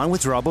 Rewards are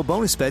non-withdrawable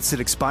bonus bets that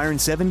expire in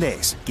 7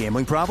 days.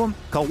 Gambling problem?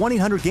 Call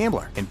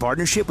 1-800-GAMBLER in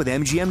partnership with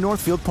MGM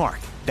Northfield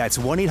Park. That's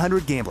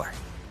 1-800-GAMBLER.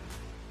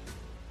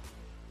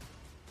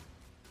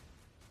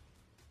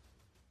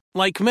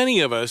 Like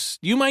many of us,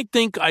 you might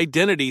think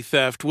identity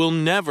theft will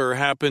never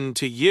happen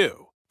to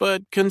you.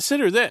 But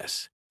consider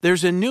this.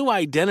 There's a new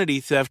identity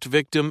theft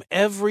victim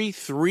every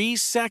 3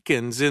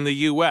 seconds in the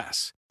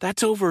U.S.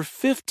 That's over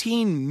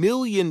 15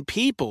 million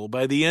people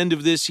by the end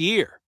of this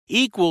year,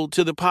 equal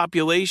to the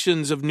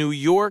populations of New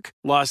York,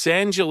 Los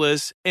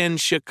Angeles,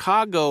 and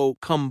Chicago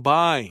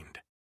combined.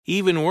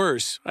 Even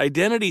worse,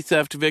 identity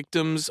theft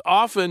victims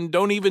often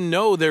don't even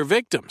know they're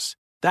victims.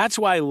 That's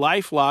why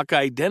LifeLock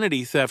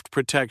Identity Theft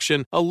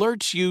Protection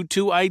alerts you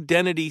to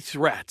identity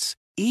threats,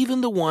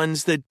 even the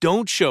ones that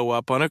don't show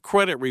up on a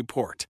credit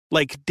report,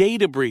 like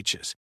data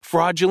breaches,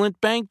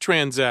 fraudulent bank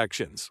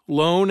transactions,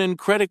 loan and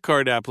credit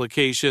card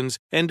applications,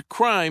 and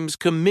crimes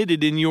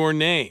committed in your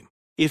name.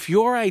 If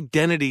your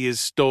identity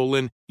is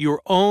stolen,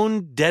 your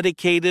own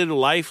dedicated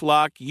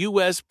LifeLock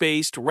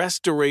US-based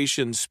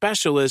restoration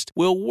specialist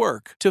will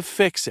work to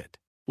fix it.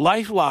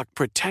 LifeLock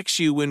protects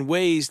you in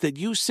ways that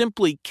you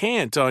simply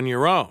can't on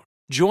your own.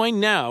 Join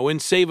now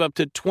and save up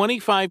to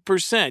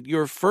 25%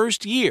 your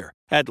first year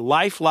at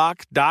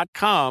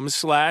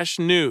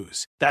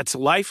LifeLock.com/news. That's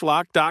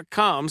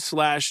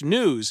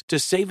LifeLock.com/news to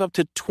save up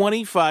to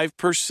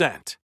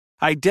 25%.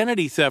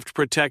 Identity theft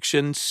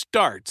protection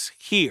starts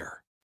here.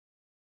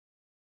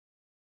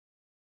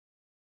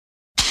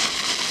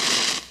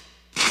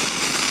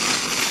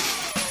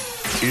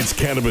 It's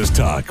Cannabis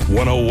Talk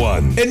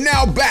 101. And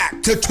now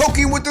back to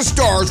Toking with the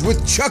Stars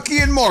with Chucky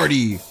and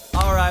Marty.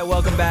 All right,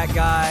 welcome back,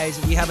 guys.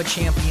 We have a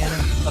champion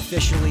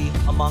officially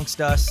amongst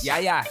us.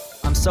 Yeah.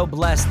 I'm so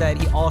blessed that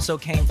he also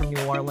came from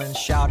New Orleans.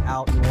 Shout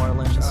out New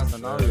Orleans.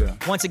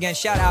 Once again,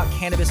 shout out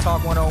Cannabis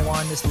Talk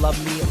 101, this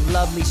lovely,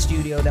 lovely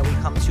studio that we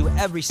come to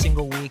every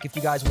single week. If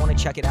you guys want to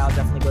check it out,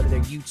 definitely go to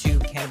their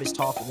YouTube, Cannabis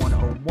Talk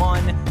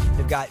 101.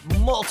 They've got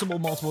multiple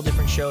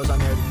different shows on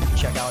there that you can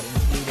check out,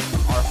 including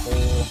our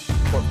whole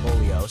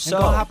portfolio. So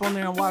go hop on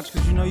there and watch,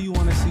 because you know you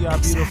want to see our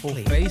beautiful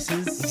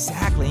faces.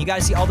 Exactly. You got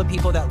to see all the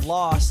people that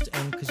lost,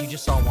 and because you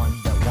just saw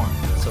one that won.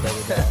 So there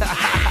we go.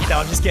 No,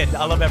 I'm just kidding.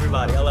 I love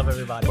everybody.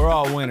 We're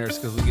all winners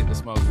because we get to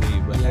smoke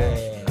weed. But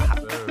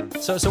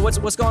So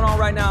what's going on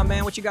right now,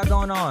 man? What you got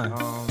going on? I'm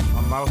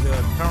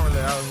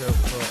currently out here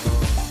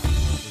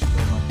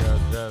for my girl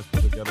Jazz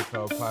put together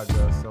called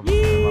podcast. Something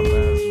with my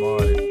man's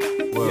Marty.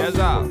 We're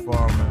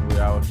performing. We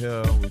out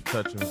here. We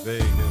touching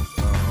Vegas.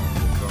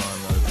 We're going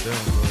to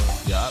Denver.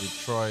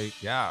 Detroit,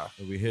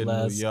 we hit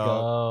New York.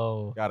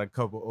 Go. Got a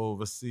couple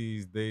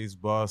overseas days,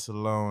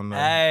 Barcelona,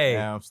 hey.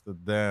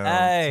 Amsterdam,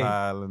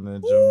 Thailand,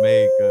 and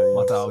Jamaica.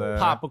 About to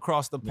pop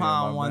across the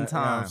pond one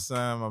time. You know what I'm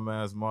saying? My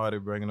man's Marty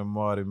bringing the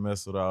Marty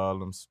missile to all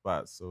them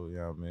spots. So we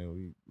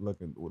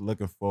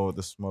looking forward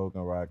to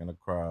smoking, rocking the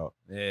crowd.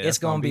 Yeah, it's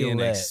gonna be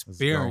an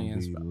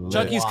experience.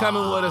 Chucky's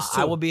coming with us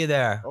too. I will be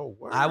there. Oh,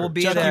 word. I will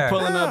be Chucky there.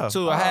 Pulling up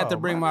too. I had to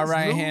bring my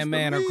right hand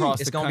man across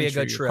the country. It's gonna be a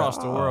good trip. Across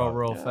the world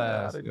real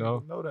fast. I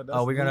didn't know that.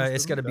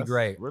 It's gonna be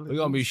great. We're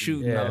gonna be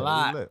shooting a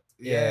lot.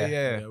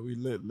 Yeah, we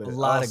lit. A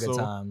lot of good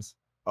times.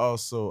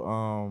 Also,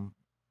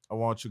 I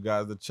want you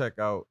guys to check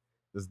out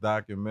this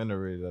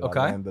documentary that I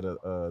landed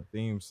a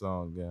theme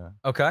song. Yeah.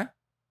 Okay.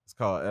 It's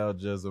called Al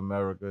Jazz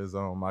America. It's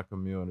on my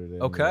community.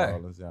 In Okay. New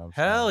Orleans,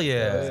 Hell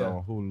yeah. It's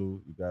on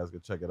Hulu. You guys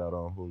can check it out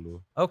on Hulu.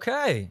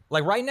 Okay.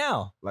 Like right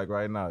now. Like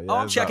right now. Yeah, Oh,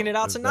 I'm it's checking it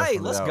out It's tonight.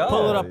 definitely Let's out. go.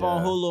 Pull it up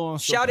on Hulu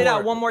and Shout it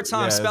out one more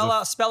time.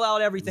 Yeah, spell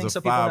out everything It's so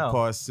a people know.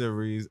 5-part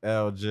series,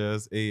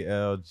 Algiers,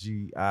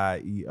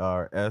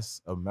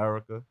 ALGIERS,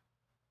 America,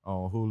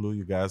 on Hulu.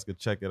 You guys can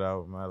check it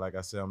out, man. Like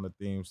I said, I'm the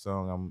theme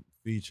song. I'm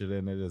featured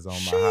in it. It's on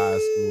my high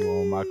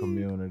school, on my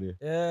community.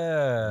 Yeah. You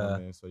know what I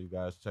mean? So you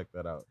guys check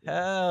that out.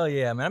 Hell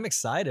yeah, man. I'm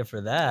excited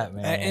for that,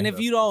 man. And if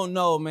you don't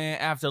know, man,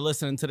 after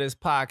listening to this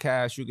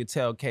podcast, you could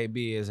tell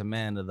KB is a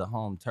man of the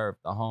home turf,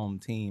 the home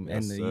team, Yes,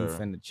 and the sir. youth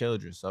and the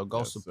children. So go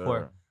Yes,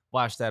 support. sir.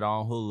 Watch that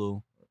on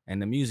Hulu.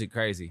 And the music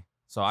crazy.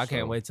 So I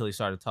can't Sure. wait till he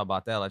started to talk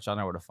about that. Let y'all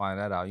know where to find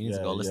that out. You need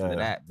to go listen to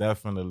that.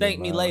 Definitely. Thank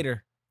me man.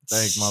 later.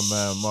 Thank my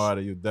man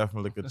Marty. You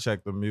definitely could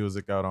check the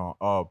music out on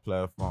all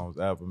platforms: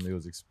 Apple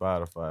Music,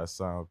 Spotify,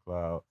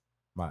 SoundCloud,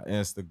 my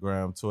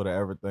Instagram, Twitter.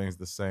 Everything's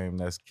the same.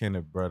 That's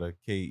Kenneth Brother,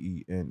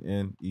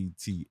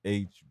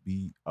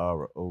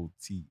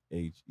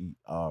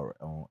 KENNETHBROTHER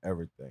on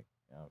everything.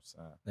 You know what I'm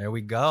saying? There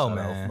we go, Shout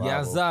out man.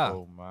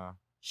 504, man.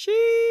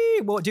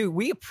 Well, dude,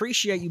 we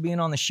appreciate you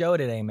being on the show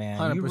today,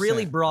 man. You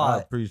really 100%. I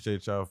brought.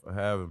 appreciate y'all for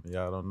having me.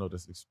 Y'all don't know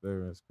this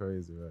experience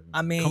crazy right now.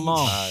 I mean, Come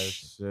on. High as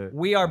shit.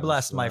 we are You know what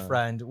blessed, I'm my saying?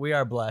 friend. We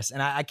are blessed,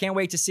 and I can't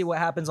wait to see what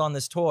happens on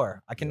this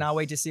tour. I cannot Yes.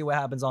 wait to see what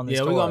happens on this Yeah,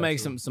 tour. we're gonna make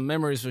some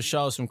memories for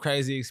sure, some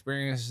crazy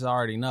experiences I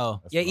already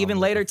know. That's Yeah, what even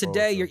I'm later looking forward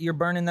today, to. you're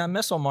burning that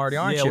missile, Marty,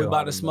 aren't Yeah, you? we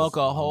about to Marty smoke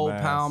missile, a whole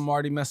man. pound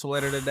Marty missile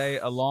later today,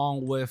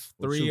 along with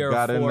What 3 you or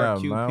got 4 in there,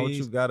 QPs. man? What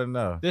you got in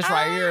there? This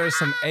right here is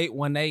some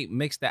 818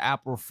 mixed the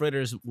apple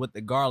fritters with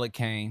the garlic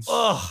canes.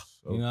 Ugh.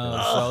 You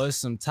know, so it's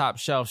some top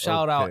shelf.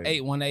 Shout out Okay.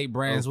 818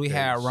 Brands. We Okay,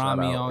 had shout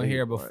Rami out on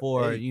here 818.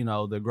 before, you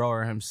know, the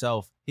grower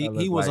himself. He That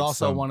look was like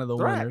also some one of the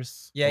threats.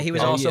 winners. Yeah, he was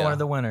Okay. also Yeah. one of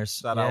the winners.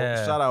 Shout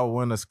Yeah. out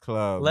Winners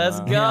Club. Let's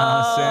man. go. You know what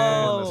I'm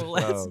saying? Winners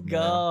Let's Club,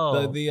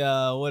 go.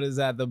 The what is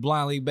that? The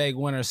blindly baked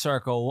winner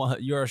circle.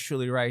 Yours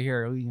truly right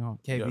here. You know,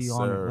 KB Yes,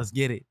 on it. sir. Let's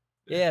get it.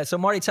 Yeah, so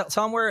Marty, tell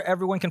them where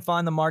everyone can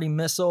find the Marty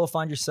Missile.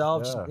 Find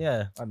yourselves.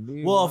 Yeah. I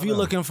need Well, one if you're of them.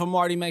 looking for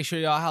Marty, make sure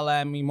y'all holla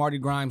at me,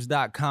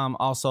 martygrimes.com,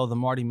 also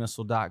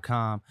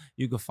themartymissile.com.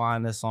 You can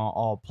find us on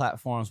all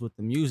platforms with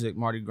the music.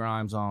 Marty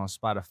Grimes on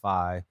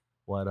Spotify.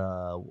 What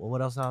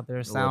else out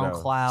there?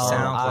 SoundCloud,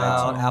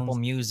 SoundCloud, iTunes. Apple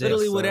Music.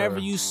 Literally Yes,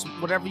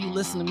 whatever you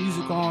listen to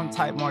music on,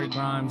 type Marty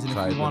Grimes. And if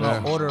Type you it want to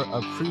in. order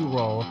a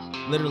pre-roll,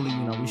 literally,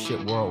 you know, we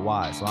ship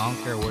worldwide. So I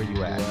don't care where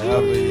you at.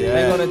 Wherever you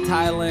They go at, to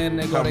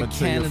Thailand, they go to coming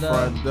to your Canada,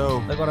 front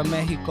door. they go to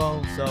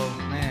Mexico. So,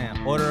 man,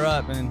 order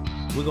up. And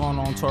we're going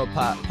on tour,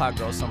 Pot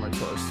Girl Summer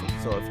Tour.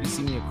 So if you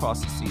see me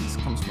across the seas,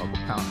 come smoke a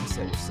pound and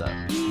say what's up.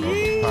 Smoke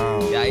a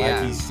pound. Yeah, yeah.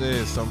 Like he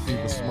said, some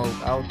people smoke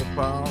out the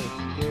pound.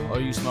 What you do? Or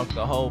you smoke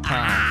the whole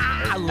pound.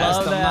 I That's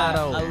love the that.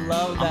 motto. I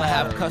love I'm going to that.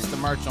 have custom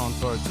merch on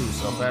tour, too.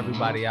 So for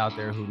everybody out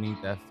there who need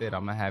that fit,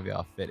 I'm going to have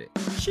y'all fit it.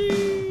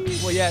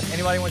 Well, yeah, if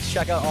anybody wants to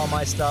check out all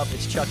my stuff,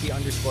 it's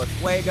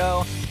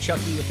Chucky_Fuego.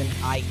 Chucky with an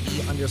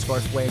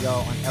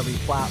IE_Fuego on every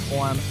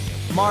platform.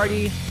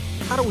 Marty,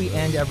 how do we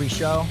end every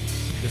show?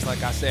 Just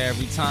like I say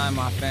every time,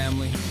 my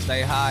family,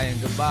 stay high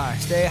and goodbye.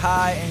 Stay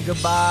high and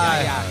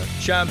goodbye. Yeah.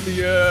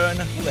 Champion.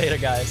 Later,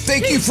 guys.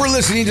 Thank you for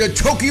listening to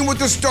Toking with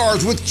the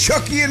Stars with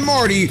Chucky and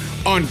Marty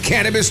on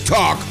Cannabis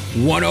Talk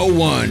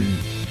 101.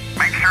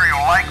 Make sure you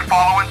like,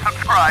 follow, and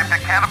subscribe to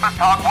Cannabis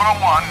Talk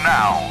 101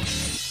 now.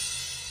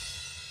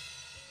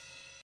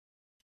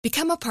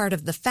 Become a part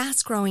of the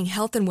fast-growing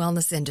health and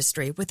wellness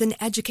industry with an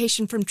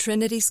education from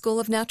Trinity School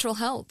of Natural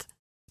Health.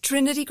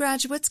 Trinity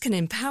graduates can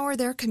empower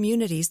their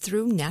communities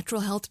through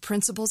natural health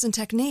principles and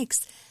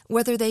techniques,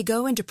 whether they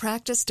go into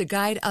practice to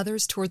guide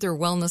others toward their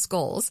wellness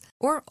goals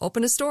or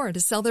open a store to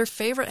sell their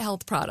favorite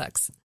health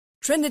products.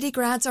 Trinity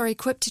grads are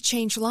equipped to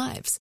change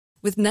lives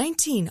with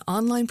 19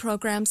 online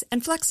programs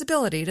and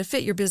flexibility to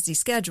fit your busy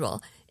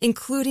schedule,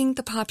 including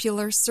the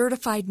popular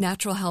Certified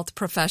Natural Health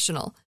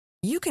Professional.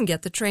 You can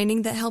get the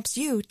training that helps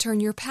you turn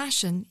your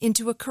passion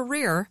into a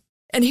career.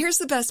 And here's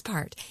the best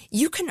part.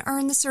 You can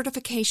earn the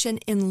certification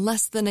in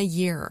less than a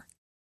year.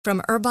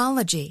 From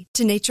herbology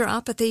to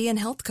naturopathy and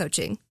health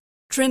coaching,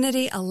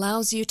 Trinity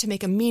allows you to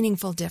make a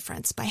meaningful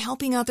difference by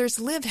helping others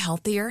live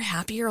healthier,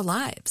 happier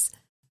lives.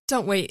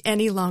 Don't wait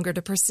any longer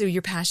to pursue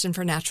your passion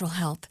for natural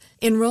health.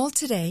 Enroll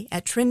today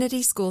at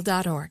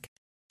trinityschool.org.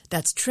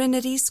 That's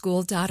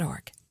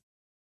trinityschool.org.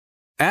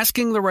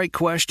 Asking the right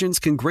questions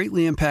can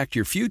greatly impact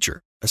your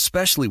future,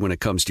 especially when it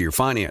comes to your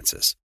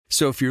finances.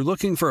 So if you're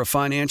looking for a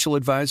financial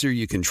advisor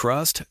you can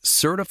trust,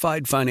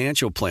 certified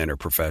financial planner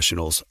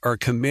professionals are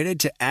committed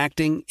to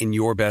acting in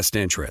your best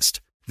interest.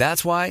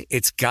 That's why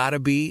it's got to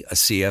be a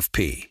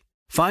CFP.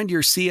 Find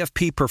your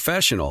CFP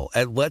professional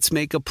at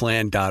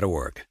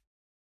letsmakeaplan.org.